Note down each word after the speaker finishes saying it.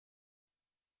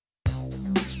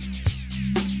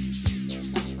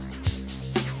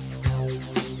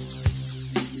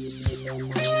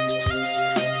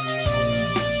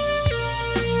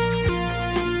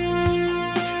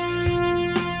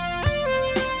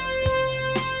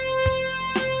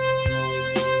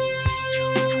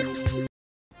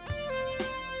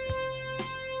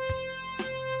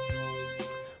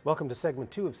Welcome to segment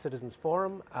 2 of Citizens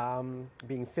Forum,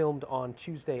 being filmed on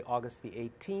Tuesday, August the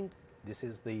 18th. This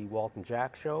is the Walt and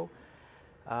Jack Show.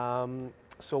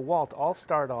 So Walt, I'll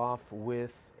start off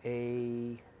with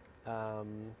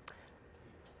on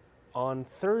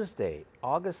Thursday,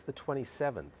 August the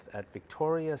 27th at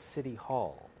Victoria City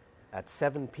Hall at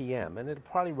 7 p.m. and it'll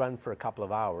probably run for a couple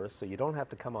of hours, so you don't have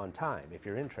to come on time if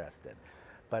you're interested.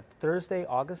 But Thursday,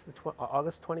 August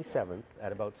 27th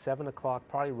at about 7 o'clock,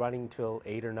 probably running till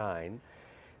 8 or 9,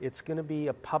 it's going to be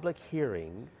a public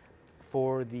hearing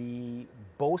for the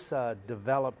BOSA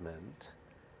development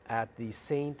at the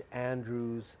St.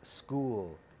 Andrew's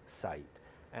School site.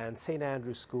 And St.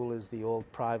 Andrew's School is the old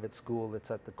private school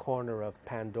that's at the corner of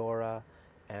Pandora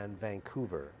and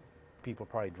Vancouver. People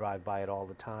probably drive by it all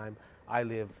the time. I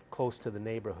live close to the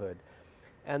neighborhood.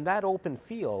 And that open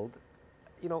field,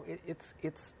 you know, it's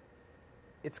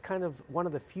kind of one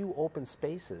of the few open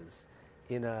spaces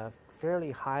in a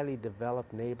fairly highly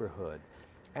developed neighborhood.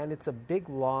 And it's a big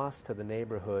loss to the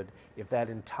neighborhood if that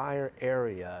entire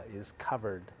area is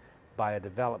covered by a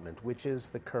development, which is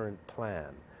the current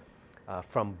plan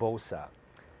from BOSA.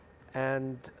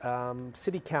 And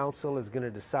City Council is going to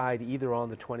decide either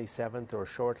on the 27th or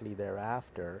shortly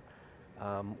thereafter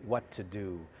what to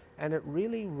do. And it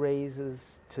really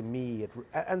raises, to me,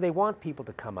 and they want people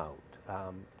to come out.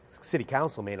 City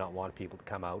Council may not want people to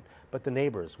come out, but the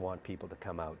neighbors want people to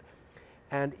come out.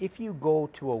 And if you go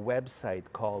to a website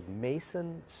called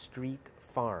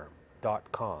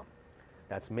MasonStreetFarm.com,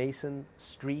 that's Mason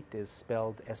Street is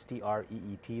spelled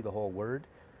S-T-R-E-E-T, the whole word,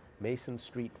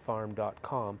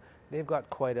 MasonStreetFarm.com. They've got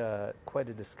quite a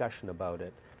discussion about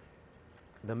it.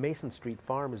 The Mason Street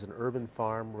Farm is an urban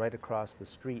farm right across the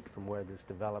street from where this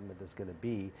development is going to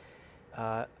be.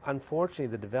 Unfortunately,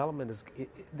 the development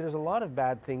there's a lot of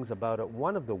bad things about it.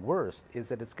 One of the worst is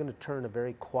that it's going to turn a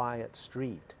very quiet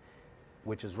street,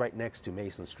 which is right next to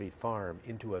Mason Street Farm,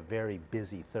 into a very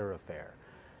busy thoroughfare.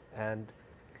 And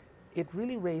it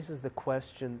really raises the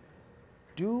question,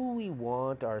 do we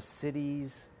want our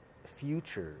city's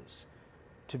futures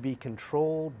to be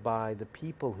controlled by the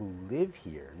people who live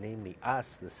here, namely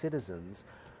us, the citizens,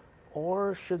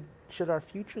 or should our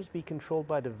futures be controlled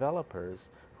by developers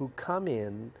who come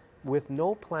in with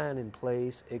no plan in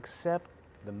place except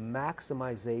the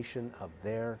maximization of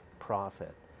their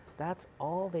profit? That's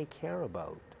all they care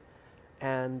about.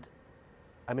 And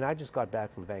I mean, I just got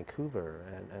back from Vancouver,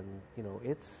 and you know,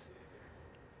 it's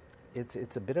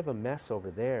a bit of a mess over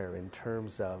there in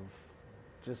terms of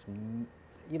just,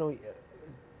 you know,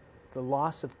 the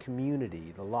loss of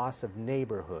community, the loss of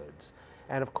neighborhoods,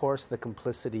 and of course the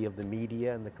complicity of the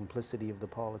media and the complicity of the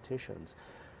politicians.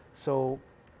 So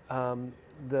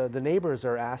the neighbors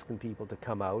are asking people to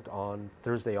come out on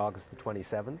Thursday, August the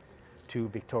 27th to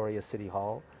Victoria City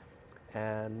Hall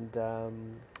and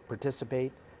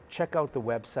participate. Check out the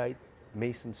website,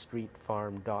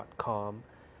 MasonStreetFarm.com,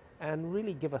 and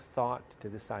really give a thought to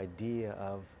this idea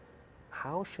of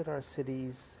how should our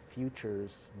city's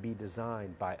futures be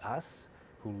designed by us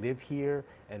who live here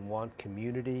and want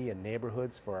community and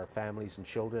neighborhoods for our families and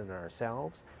children and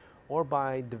ourselves, or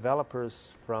by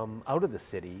developers from out of the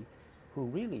city who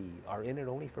really are in it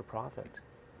only for profit.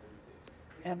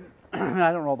 And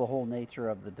I don't know the whole nature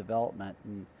of the development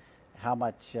and how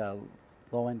much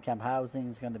low-income housing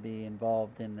is going to be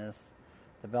involved in this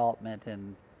development,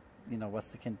 and you know,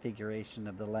 what's the configuration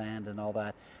of the land and all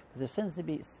that. But there tends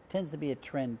to be a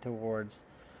trend towards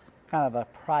kind of a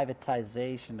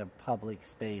privatization of public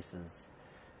spaces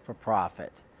for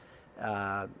profit.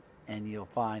 And you'll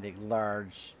find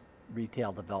large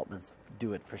retail developments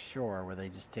do it for sure, where they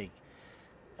just take,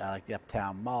 like the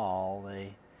Uptown Mall,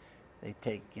 they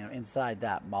take, you know, inside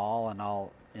that mall and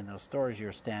all, in those stores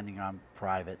you're standing on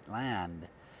private land.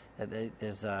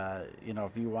 There's you know,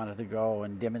 if you wanted to go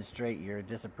and demonstrate your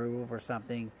disapproval for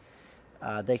something,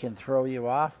 they can throw you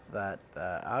off that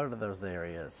out of those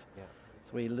areas. Yeah.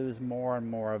 So we lose more and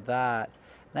more of that.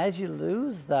 And as you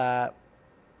lose that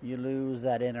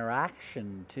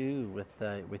interaction too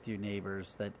with your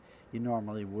neighbors that you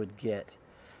normally would get.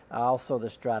 Also the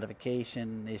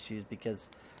stratification issues, because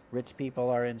rich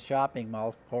people are in shopping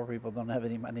malls, poor people don't have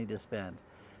any money to spend.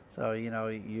 So, you know,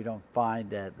 you don't find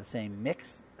the same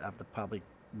mix of the public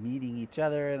meeting each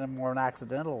other in a more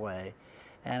accidental way.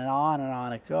 And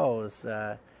on it goes,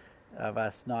 of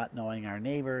us not knowing our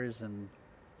neighbors, and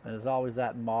there's always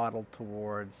that model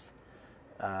towards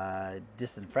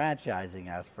disenfranchising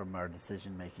us from our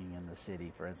decision making in the city,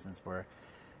 for instance, where,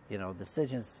 you know,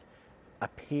 decisions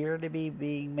appear to be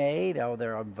being made. Oh,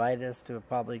 they're invited us to a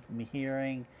public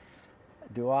hearing.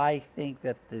 Do I think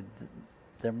that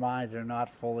their minds are not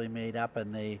fully made up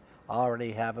and they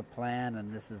already have a plan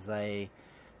and this is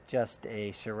just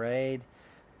a charade,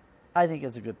 I think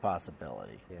it's a good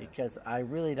possibility, because I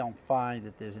really don't find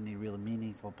that there's any real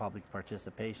meaningful public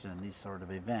participation in these sort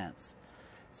of events.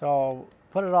 So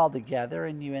put it all together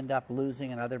and you end up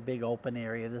losing another big open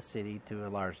area of the city to a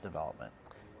large development.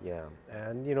 Yeah,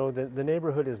 and you know, the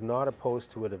neighborhood is not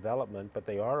opposed to a development, but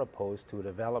they are opposed to a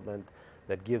development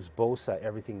that gives BOSA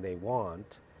everything they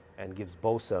want and gives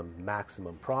BOSA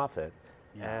maximum profit,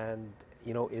 and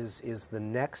you know, is the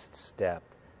next step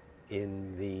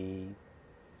in the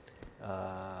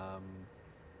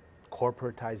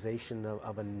corporatization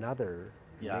of another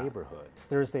neighborhood. It's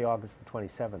Thursday, August the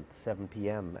 27th, 7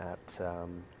 p.m. at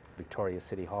Victoria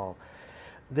City Hall.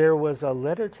 There was a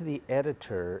letter to the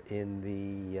editor in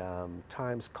the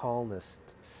TimesClonist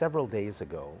several days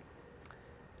ago.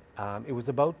 It was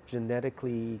about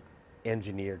genetically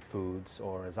engineered foods,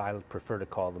 or as I prefer to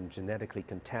call them, genetically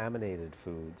contaminated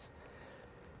foods.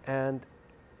 And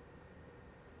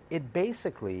it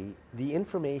basically, the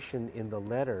information in the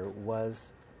letter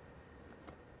was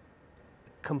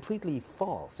completely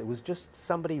false. It was just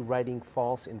somebody writing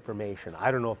false information.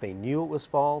 I don't know if they knew it was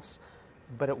false,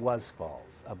 but it was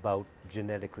false about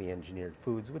genetically engineered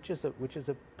foods, which is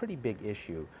a pretty big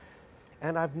issue.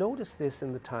 And I've noticed this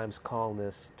in the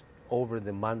TimesClonist over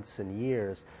the months and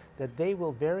years, that they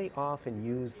will very often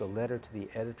use the letter to the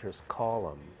editor's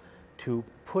column to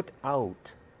put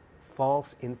out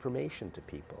false information to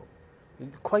people.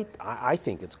 I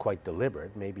think it's quite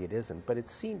deliberate. Maybe it isn't, but it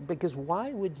seems, because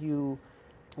why wouldn't you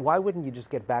just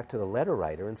get back to the letter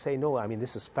writer and say, no, I mean,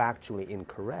 this is factually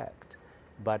incorrect?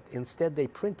 But instead they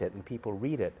print it and people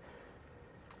read it.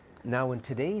 Now in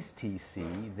today's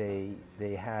TC,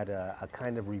 they had a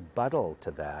kind of rebuttal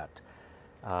to that.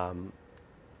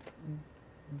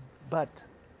 But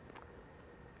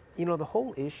you know, the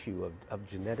whole issue of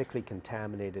genetically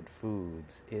contaminated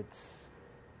foods, it's,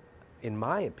 in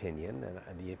my opinion,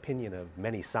 and the opinion of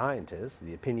many scientists,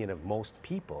 the opinion of most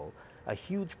people, a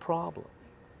huge problem.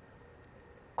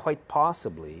 Quite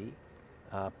possibly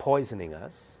poisoning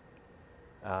us,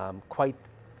 quite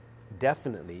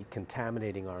definitely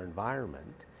contaminating our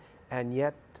environment, and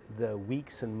yet the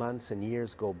weeks and months and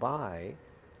years go by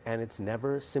and it's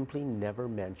simply never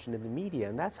mentioned in the media.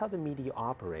 And that's how the media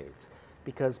operates,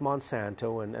 because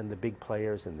Monsanto and the big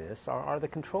players in this are the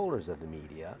controllers of the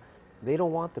media. They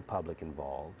don't want the public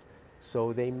involved,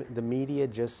 so the media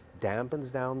just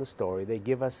dampens down the story. They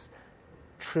give us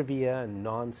trivia and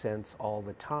nonsense all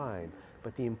the time,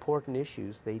 but the important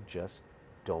issues they just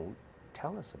don't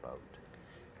tell us about.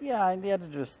 Yeah, and the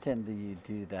editors tend to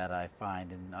do that, I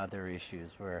find, in other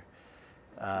issues where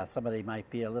somebody might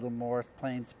be a little more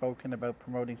plain spoken about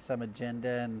promoting some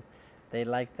agenda, and they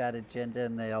like that agenda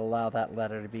and they allow that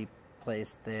letter to be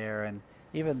placed there, and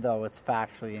even though it's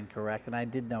factually incorrect. And I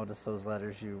did notice those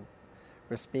letters you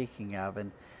were speaking of,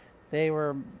 and they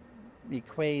were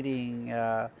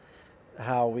equating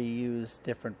how we use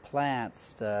different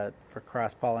plants for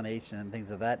cross-pollination and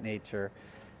things of that nature,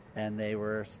 and they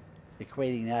were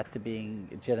equating that to being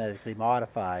genetically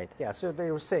modified. Yeah, so they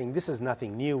were saying this is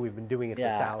nothing new, we've been doing it for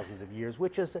thousands of years,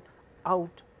 which is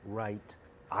outright,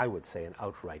 I would say, an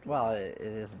outright lie. Well, it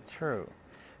isn't true.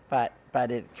 But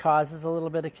it causes a little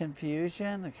bit of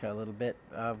confusion, a little bit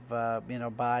of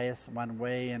bias one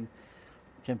way, and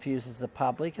confuses the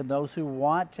public. And those who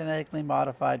want genetically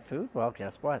modified food, well,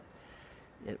 guess what?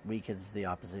 It weakens the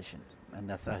opposition,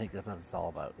 and I think that's what it's all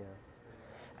about. Yeah.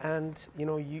 And you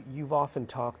know, you've often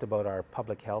talked about our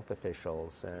public health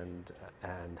officials and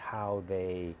how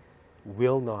they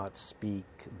will not speak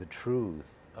the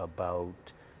truth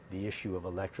about the issue of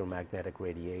electromagnetic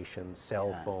radiation,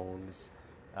 cell phones,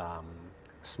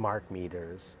 smart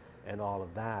meters, and all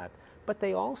of that. But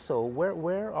they also,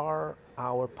 where are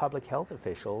our public health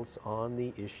officials on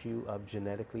the issue of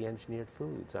genetically engineered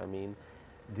foods? I mean,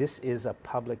 this is a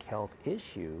public health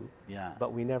issue,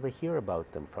 but we never hear about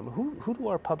them from. Who do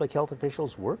our public health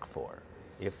officials work for,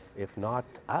 if not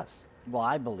us? Well,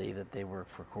 I believe that they work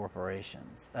for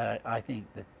corporations. I think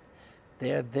that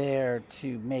they're there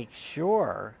to make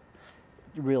sure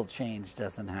real change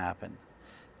doesn't happen.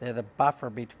 They're the buffer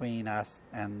between us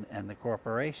and the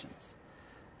corporations.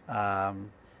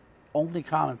 Only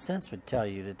common sense would tell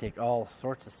you to take all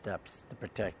sorts of steps to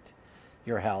protect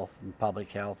your health and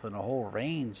public health and a whole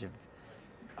range of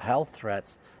health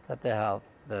threats that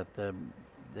the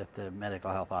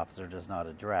medical health officer does not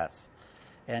address.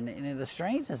 And the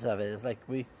strangeness of it is, like,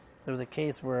 there was a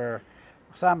case where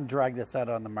some drug that's out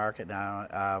on the market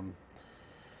now,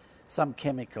 some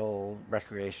chemical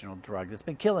recreational drug that's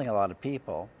been killing a lot of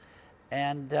people,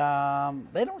 and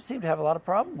they don't seem to have a lot of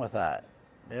problem with that.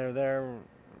 They're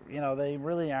they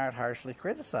really aren't harshly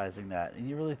criticizing that. And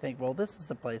you really think, well, this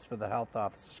is a place where the health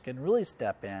officers can really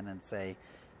step in and say,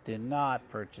 do not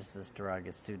purchase this drug,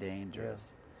 it's too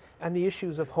dangerous. Yeah. And the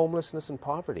issues of homelessness and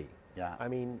poverty. Yeah. I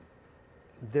mean,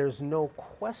 there's no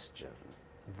question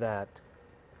that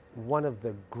one of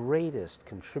the greatest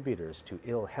contributors to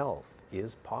ill health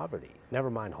is poverty. Never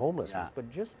mind homelessness, Yeah. but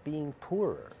just being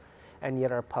poorer. And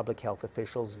yet our public health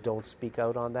officials don't speak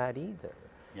out on that either.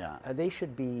 Yeah. They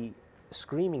should be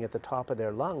screaming at the top of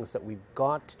their lungs that we've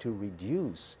got to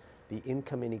reduce the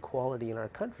income inequality in our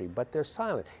country, but they're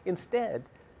silent. Instead,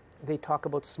 they talk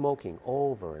about smoking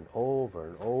over and over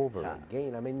and over Yeah.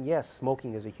 again. I mean, yes,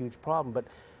 smoking is a huge problem,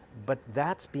 but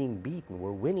that's being beaten.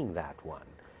 We're winning that one.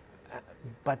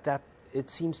 But that it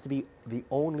seems to be the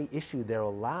only issue they're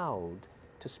allowed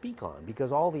to speak on,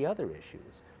 because all the other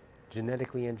issues,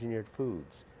 genetically engineered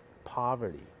foods,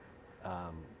 poverty,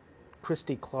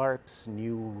 Christy Clark's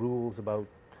new rules about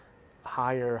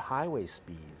higher highway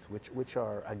speeds, which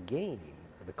are again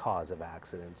the cause of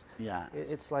accidents. Yeah.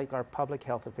 It's like our public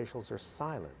health officials are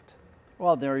silent.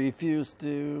 Well, they refuse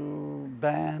to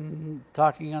ban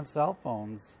talking on cell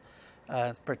phones.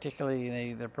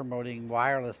 Particularly, they're promoting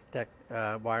wireless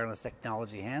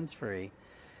technology, hands-free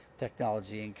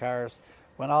technology in cars,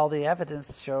 when all the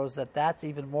evidence shows that that's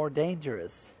even more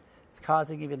dangerous. It's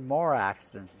causing even more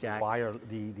accidents, Jack.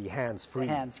 The hands-free.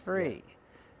 Hands-free.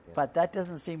 Yeah. But that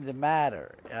doesn't seem to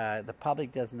matter. The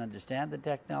public doesn't understand the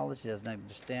technology, doesn't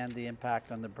understand the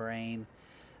impact on the brain.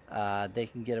 They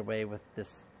can get away with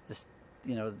this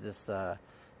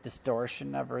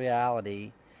distortion of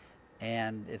reality,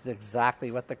 and it's exactly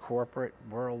what the corporate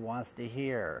world wants to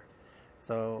hear.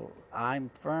 So I'm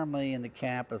firmly in the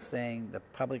camp of saying the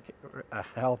public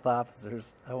health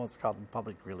officers, I won't call them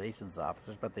public relations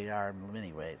officers, but they are in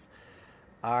many ways,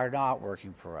 are not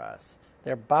working for us.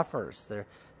 They're buffers.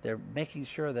 They're making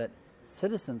sure that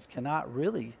citizens cannot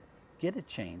really get a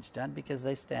change done because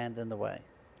they stand in the way.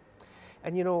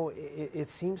 And it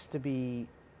seems to be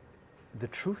the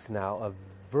truth now of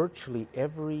virtually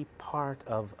every part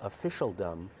of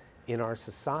officialdom in our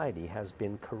society has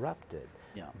been corrupted.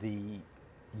 Yeah. The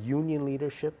union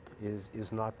leadership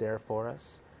is not there for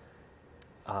us.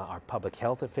 Our public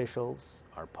health officials,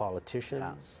 our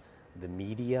politicians, the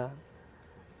media.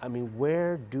 I mean,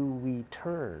 where do we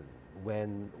turn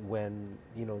when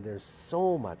there's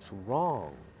so much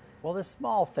wrong? Well, there's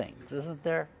small things, isn't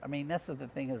there? I mean, that's the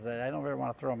thing, is that I don't really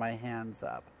want to throw my hands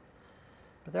up.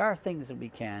 But there are things that we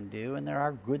can do, and there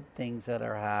are good things that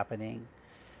are happening.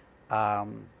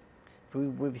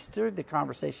 We've steered the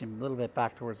conversation a little bit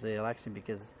back towards the election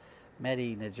because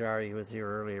Mehdi Najari, who was here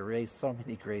earlier, raised so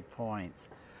many great points.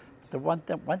 But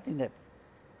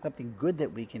something good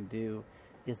that we can do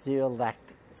is to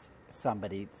elect some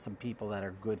people that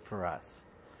are good for us.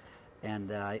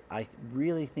 And I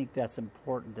really think that's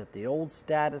important, that the old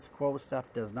status quo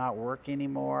stuff does not work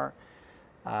anymore.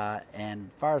 And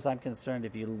as far as I'm concerned,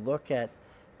 if you look at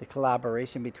the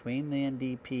collaboration between the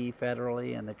NDP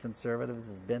federally and the Conservatives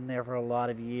has been there for a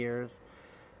lot of years.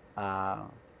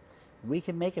 We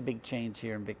can make a big change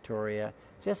here in Victoria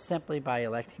just simply by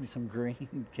electing some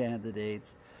green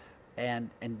candidates, and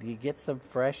you get some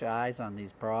fresh eyes on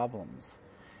these problems.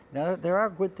 Now, there are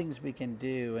good things we can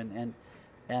do, and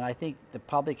I think the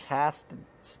public has to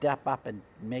step up and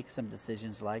make some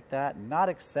decisions like that, and not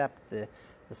accept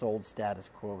this old status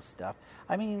quo stuff.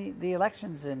 I mean, the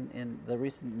elections in the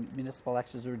recent municipal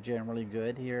elections were generally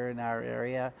good here in our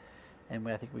area, and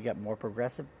I think we got more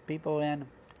progressive people in,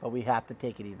 but we have to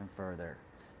take it even further.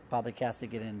 The public has to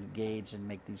get engaged and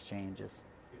make these changes.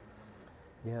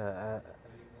 Yeah,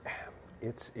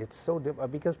 it's so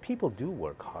difficult because people do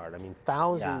work hard. I mean,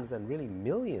 thousands and really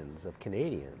millions of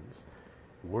Canadians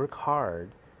work hard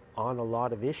on a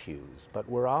lot of issues, but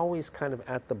we're always kind of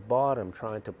at the bottom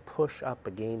trying to push up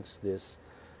against this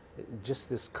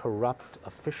corrupt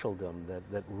officialdom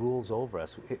that rules over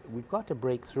us. We've got to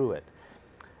break through it.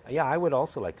 Yeah, I would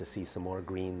also like to see some more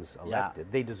Greens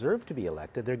elected. They deserve to be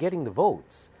elected. They're getting the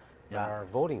votes. Our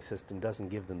voting system doesn't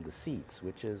give them the seats,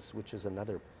 which is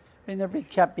another. I mean, they're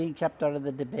being kept out of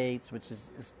the debates, which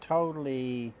is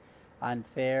totally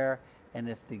unfair. And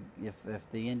if the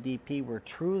NDP were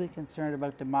truly concerned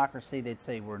about democracy, they'd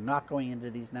say, we're not going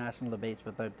into these national debates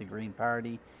without the Green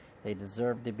Party. They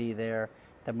deserve to be there.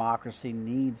 Democracy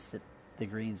needs the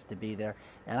Greens to be there.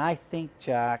 And I think,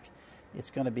 Jack, it's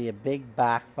going to be a big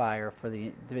backfire for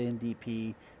the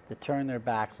NDP to turn their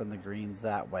backs on the Greens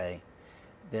that way.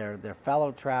 They're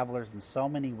fellow travelers in so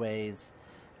many ways,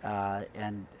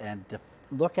 and to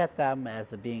look at them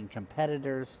as being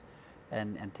competitors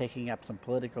and taking up some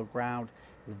political ground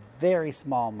is very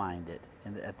small-minded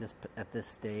at this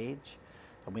stage.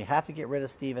 And we have to get rid of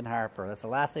Stephen Harper. That's the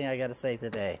last thing I got to say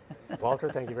today.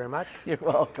 Walter, thank you very much. You're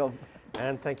welcome.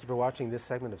 And thank you for watching this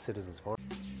segment of Citizens Forum.